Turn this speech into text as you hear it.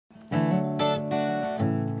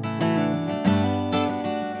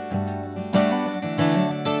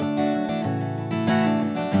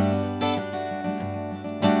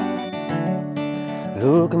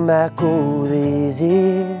Looking back all these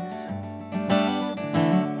years,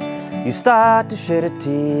 you start to shed a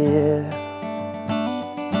tear,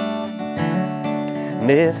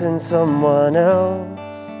 missing someone else.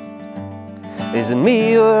 Is it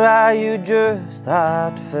me or are you just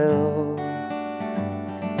heartfelt?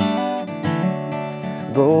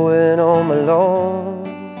 Going home alone,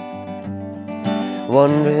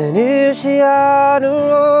 wondering if she on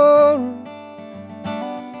her own,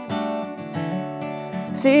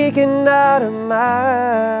 seeking out her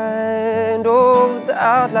mind. Oh, the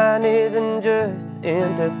outline isn't just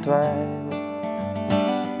intertwined,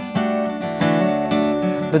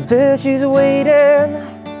 but there she's waiting.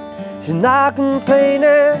 She's not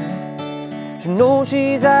complaining. She knows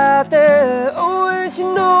she's out there. Oh, and she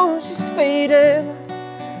knows she's fading.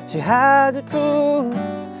 She hides the truth,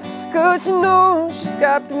 'cause she knows she's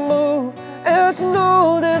got to move. And she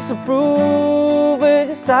knows this will prove when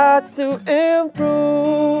she starts to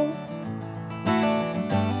improve.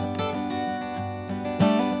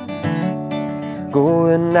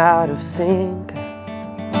 Going out of sync,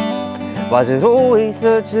 was it always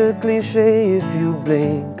such a cliche if you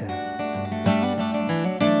blink?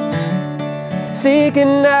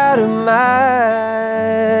 Seeking out of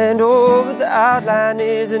mind. Oh, but the outline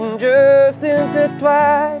isn't just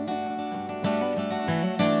intertwined.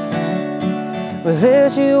 But there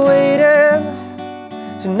she's waiting,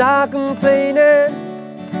 she's not complaining.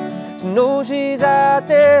 She knows she's out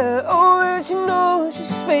there. Oh, and she knows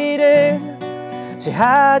she's fading. She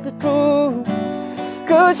hides the truth,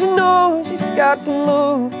 'cause she knows she's got to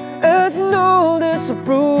move. And she knows this will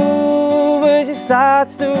prove when she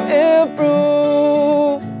starts to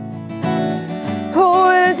improve. Oh,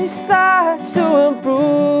 when she starts to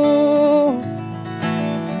improve.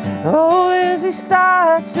 Oh, when she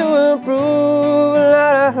starts to improve. La,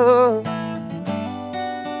 la, la.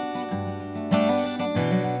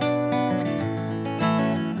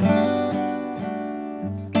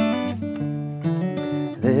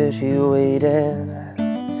 There she waiting,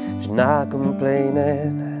 she's not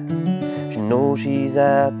complaining. She knows she's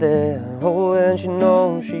out there. Oh, and she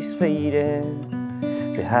knows she's fading.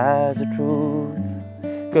 She hides the truth,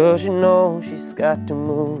 'cause she knows she's got to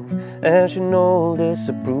move. And she knows this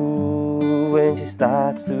will prove when she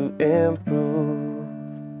starts to improve.